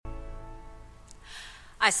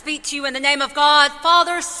I speak to you in the name of God,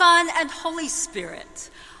 Father, Son, and Holy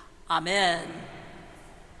Spirit. Amen.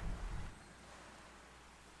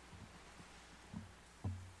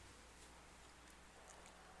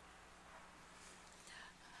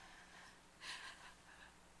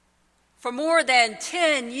 For more than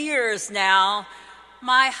 10 years now,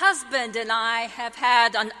 my husband and I have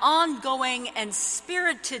had an ongoing and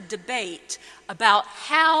spirited debate about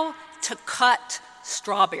how to cut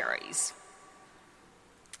strawberries.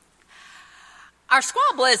 Our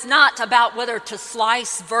squabble is not about whether to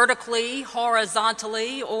slice vertically,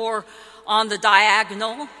 horizontally, or on the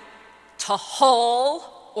diagonal, to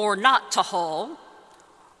hull or not to hull,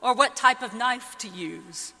 or what type of knife to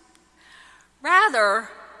use. Rather,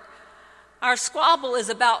 our squabble is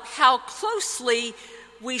about how closely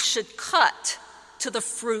we should cut to the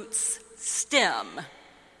fruit's stem.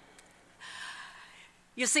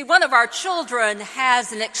 You see, one of our children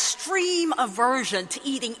has an extreme aversion to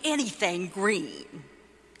eating anything green.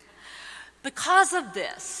 Because of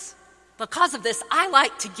this, I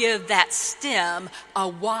like to give that stem a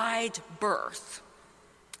wide berth.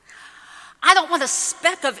 I don't want a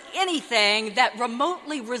speck of anything that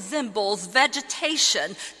remotely resembles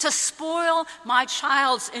vegetation to spoil my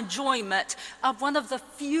child's enjoyment of one of the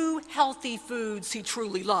few healthy foods he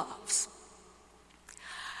truly loves.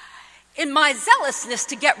 In my zealousness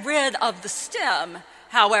to get rid of the stem,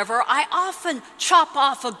 however, I often chop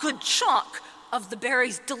off a good chunk of the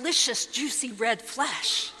berry's delicious, juicy red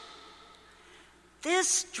flesh.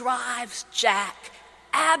 This drives Jack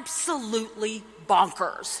absolutely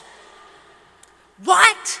bonkers.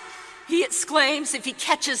 "What?" he exclaims if he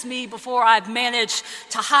catches me before I've managed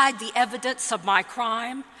to hide the evidence of my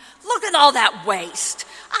crime. "Look at all that waste.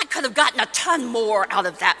 I could have gotten a ton more out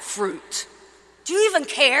of that fruit. Do you even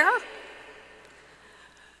care?"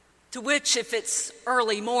 To which, if it's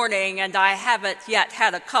early morning and I haven't yet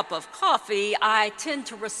had a cup of coffee, I tend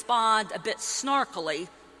to respond a bit snarkily,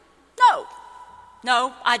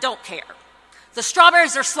 No, I don't care. The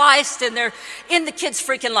strawberries are sliced and they're in the kids'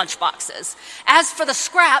 freaking lunchboxes. As for the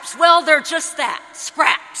scraps, well, they're just that,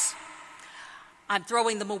 scraps. I'm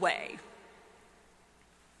throwing them away.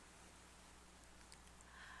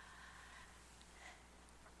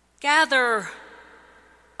 Gather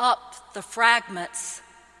up the fragments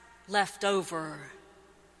left over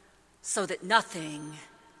so that nothing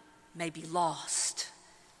may be lost,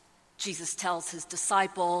 Jesus tells his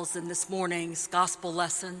disciples in this morning's gospel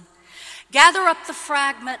lesson. Gather up the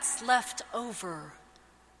fragments left over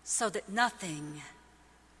so that nothing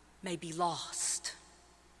may be lost.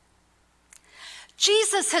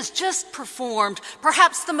 Jesus has just performed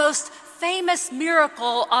perhaps the most famous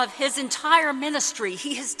miracle of his entire ministry.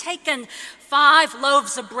 He has taken 5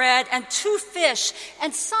 loaves of bread and 2 fish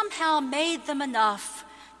and somehow made them enough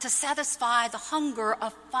to satisfy the hunger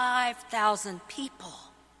of 5,000 people.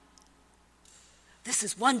 This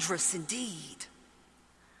is wondrous indeed.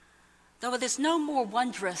 Though it is no more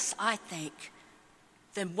wondrous, I think,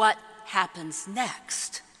 than what happens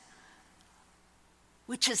next,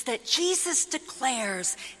 which is that Jesus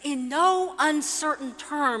declares in no uncertain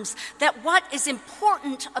terms that what is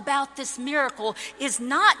important about this miracle is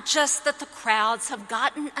not just that the crowds have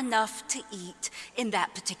gotten enough to eat in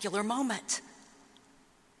that particular moment.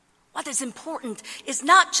 What is important is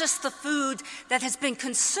not just the food that has been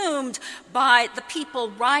consumed by the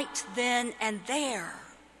people right then and there.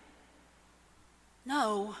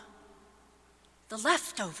 No, the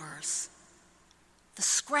leftovers, the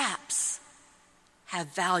scraps,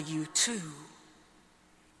 have value too.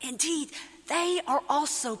 Indeed, they are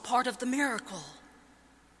also part of the miracle.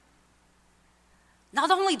 Not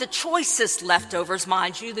only the choicest leftovers,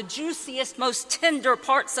 mind you, the juiciest, most tender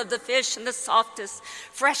parts of the fish and the softest,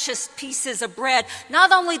 freshest pieces of bread,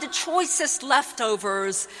 not only the choicest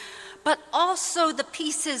leftovers, but also the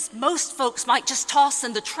pieces most folks might just toss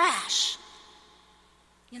in the trash.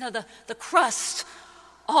 You know, the crust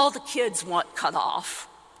all the kids want cut off.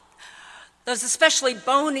 Those especially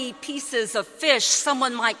bony pieces of fish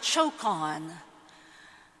someone might choke on.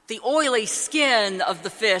 The oily skin of the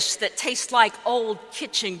fish that tastes like old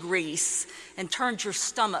kitchen grease and turns your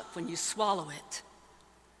stomach when you swallow it.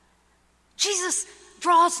 Jesus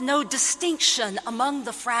draws no distinction among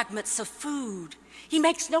the fragments of food. He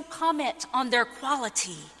makes no comment on their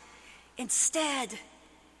quality. Instead,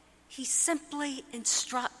 he simply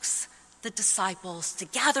instructs the disciples to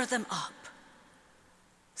gather them up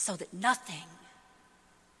so that nothing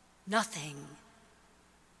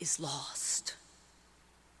is lost.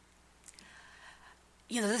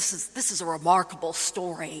 You know, this is a remarkable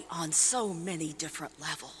story on so many different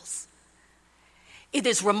levels. It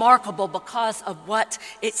is remarkable because of what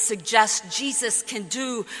it suggests Jesus can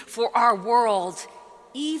do for our world,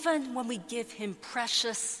 even when we give him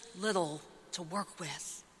precious little to work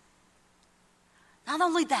with. Not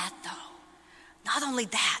only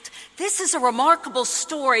that, this is a remarkable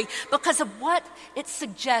story because of what it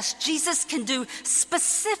suggests Jesus can do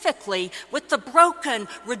specifically with the broken,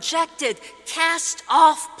 rejected, cast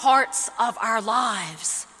off parts of our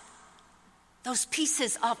lives, those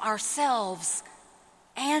pieces of ourselves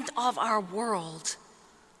and of our world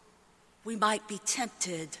we might be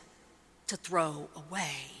tempted to throw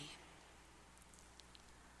away.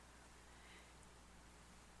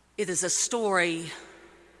 It is a story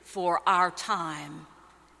for our time,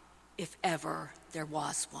 if ever there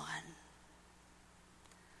was one.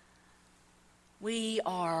 We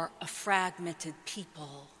are a fragmented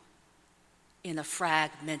people in a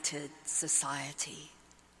fragmented society.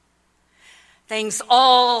 Things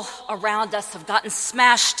all around us have gotten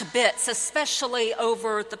smashed to bits, especially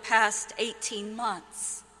over the past 18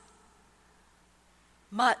 months.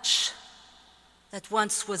 Much that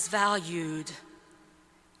once was valued,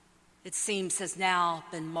 it seems, has now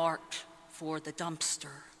been marked for the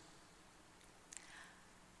dumpster.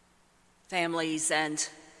 Families and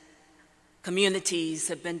communities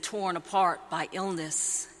have been torn apart by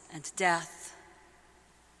illness and death.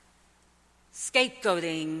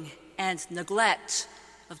 Scapegoating and neglect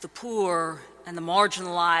of the poor and the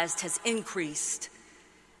marginalized has increased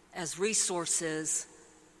as resources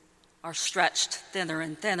are stretched thinner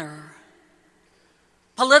and thinner.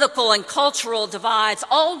 Political and cultural divides,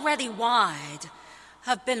 already wide,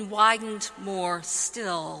 have been widened more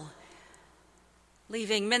still,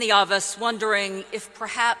 leaving many of us wondering if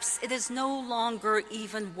perhaps it is no longer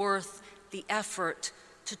even worth the effort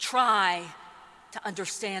to try to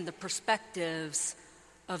understand the perspectives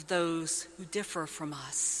of those who differ from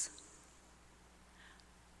us.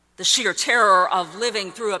 The sheer terror of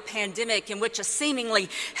living through a pandemic in which a seemingly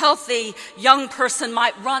healthy young person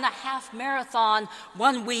might run a half marathon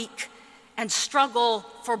one week and struggle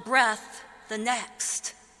for breath the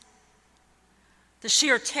next. The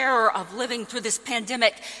sheer terror of living through this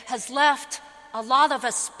pandemic has left a lot of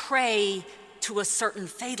us prey to a certain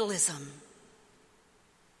fatalism.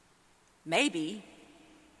 Maybe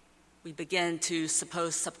we begin to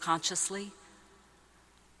suppose subconsciously,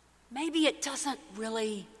 maybe it doesn't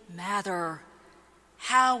really matter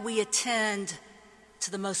how we attend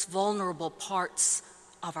to the most vulnerable parts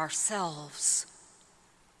of ourselves,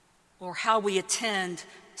 or how we attend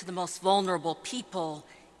to the most vulnerable people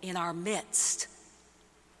in our midst,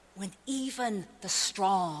 when even the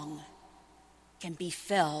strong can be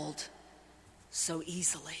felled so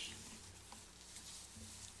easily.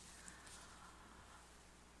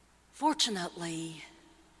 Fortunately,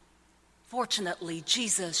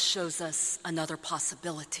 Jesus shows us another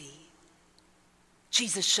possibility.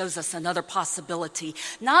 Jesus shows us another possibility,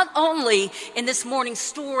 not only in this morning's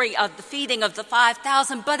story of the feeding of the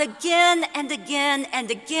 5,000, but again and again and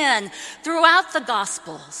again throughout the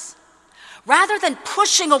Gospels. Rather than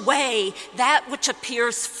pushing away that which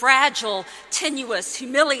appears fragile, tenuous,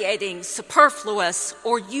 humiliating, superfluous,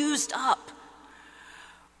 or used up,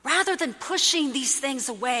 rather than pushing these things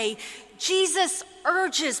away, Jesus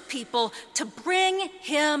urges people to bring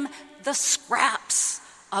him the scraps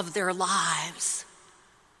of their lives,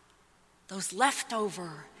 those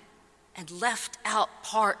leftover and left out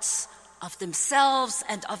parts of themselves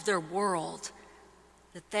and of their world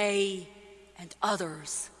that they and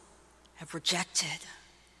others have rejected.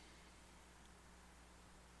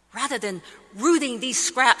 Rather than rooting these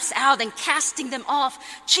scraps out and casting them off,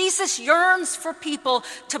 Jesus yearns for people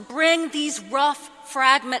to bring these rough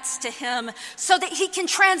fragments to him so that he can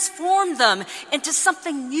transform them into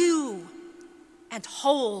something new and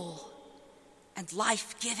whole and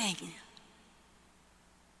life-giving.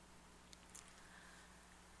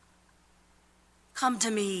 Come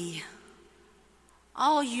to me,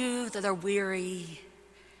 all you that are weary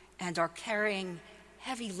and are carrying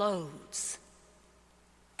heavy loads,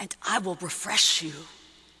 and I will refresh you.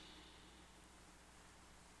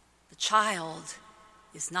 The child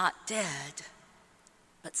is not dead,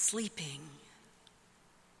 but sleeping.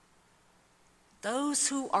 Those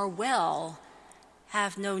who are well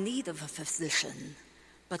have no need of a physician,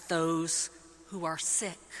 but those who are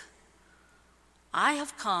sick. I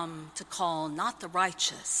have come to call not the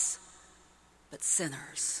righteous, but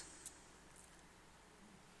sinners.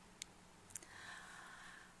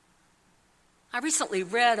 I recently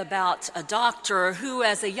read about a doctor who,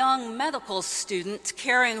 as a young medical student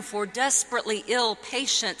caring for desperately ill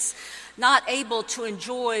patients, not able to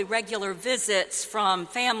enjoy regular visits from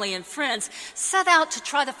family and friends, set out to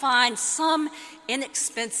try to find some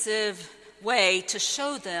inexpensive way to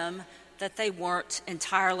show them that they weren't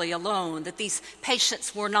entirely alone, that these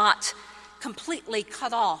patients were not completely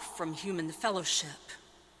cut off from human fellowship.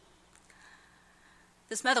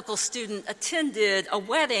 This medical student attended a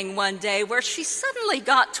wedding one day where she suddenly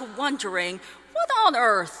got to wondering what on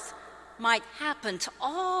earth might happen to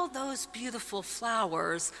all those beautiful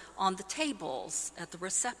flowers on the tables at the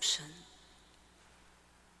reception.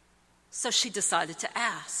 So she decided to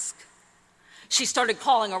ask. She started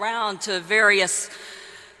calling around to various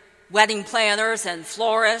wedding planners and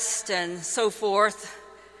florists and so forth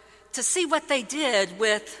to see what they did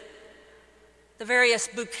with the various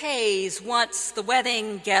bouquets once the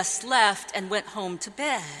wedding guests left and went home to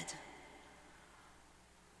bed.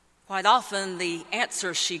 Quite often the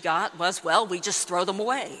answer she got was, well, we just throw them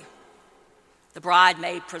away. The bride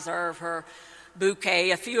may preserve her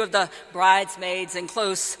bouquet. A few of the bridesmaids and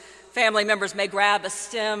close family members may grab a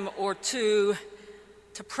stem or two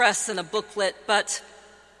to press in a booklet, but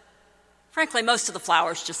frankly, most of the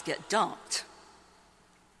flowers just get dumped.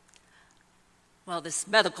 Well, this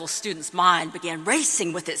medical student's mind began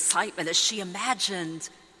racing with excitement as she imagined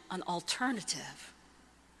an alternative.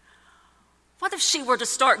 What if she were to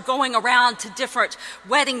start going around to different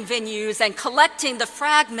wedding venues and collecting the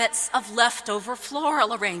fragments of leftover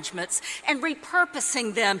floral arrangements and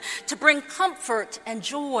repurposing them to bring comfort and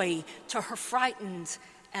joy to her frightened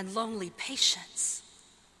and lonely patients?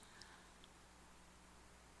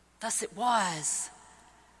 Thus it was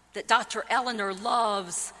that Dr. Eleanor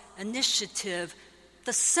Love's initiative,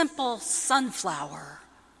 The Simple Sunflower,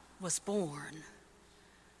 was born.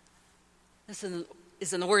 This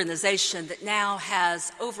is an organization that now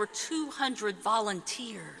has over 200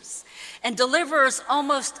 volunteers and delivers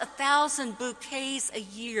almost 1,000 bouquets a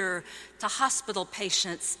year to hospital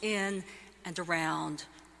patients in and around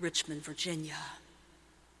Richmond, Virginia.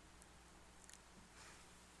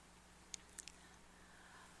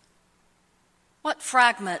 What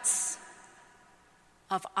fragments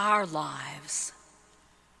of our lives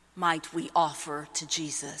might we offer to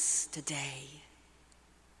Jesus today?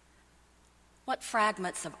 What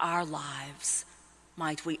fragments of our lives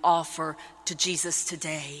might we offer to Jesus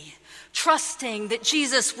today, trusting that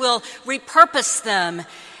Jesus will repurpose them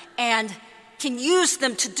and can use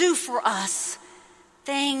them to do for us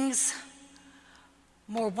things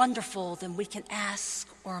more wonderful than we can ask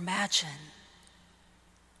or imagine?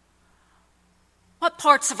 What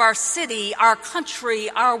parts of our city, our country,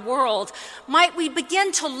 our world might we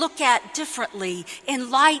begin to look at differently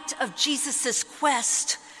in light of Jesus'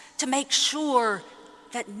 quest to make sure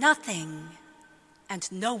that nothing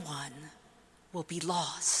and no one will be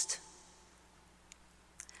lost?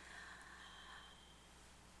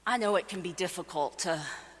 I know it can be difficult to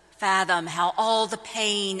fathom how all the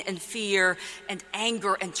pain and fear and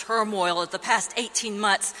anger and turmoil of the past 18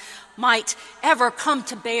 months might ever come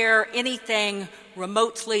to bear anything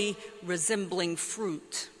remotely resembling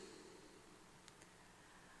fruit.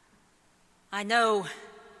 I know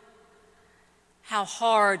how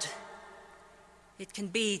hard it can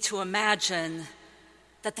be to imagine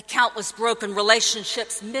that the countless broken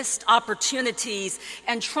relationships, missed opportunities,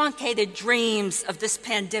 and truncated dreams of this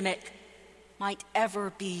pandemic might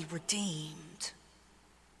ever be redeemed.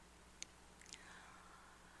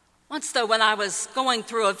 Once, though, when I was going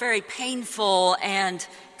through a very painful and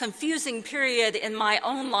confusing period in my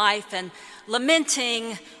own life and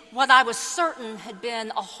lamenting what I was certain had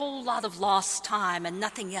been a whole lot of lost time and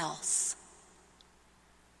nothing else,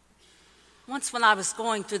 once when I was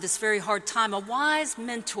going through this very hard time, a wise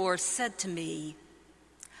mentor said to me,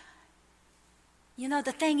 "You know,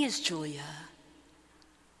 the thing is, Julia,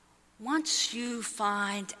 once you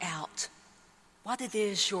find out what it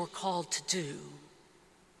is you're called to do,"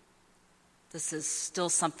 this is still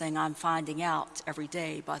something I'm finding out every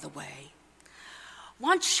day, by the way.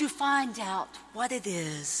 Once you find out what it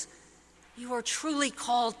is you are truly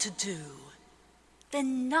called to do,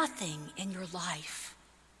 then nothing in your life,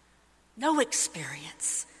 no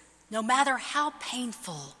experience, no matter how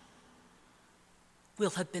painful, will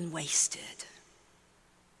have been wasted.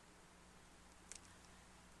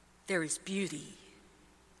 There is beauty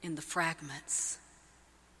in the fragments.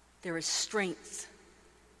 There is strength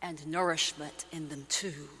and nourishment in them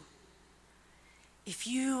too. If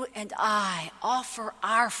you and I offer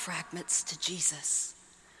our fragments to Jesus,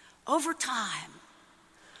 over time,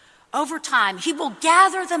 He will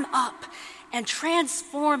gather them up and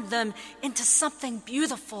transform them into something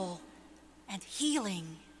beautiful and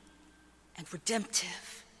healing and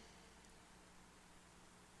redemptive.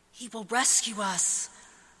 He will rescue us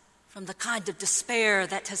from the kind of despair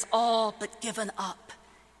that has all but given up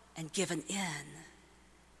and given in.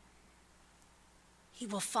 He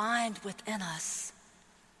will find within us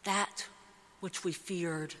that which we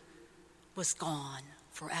feared was gone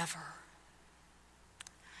forever.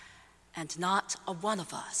 And not a one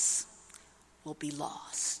of us will be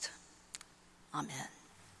lost. Amen.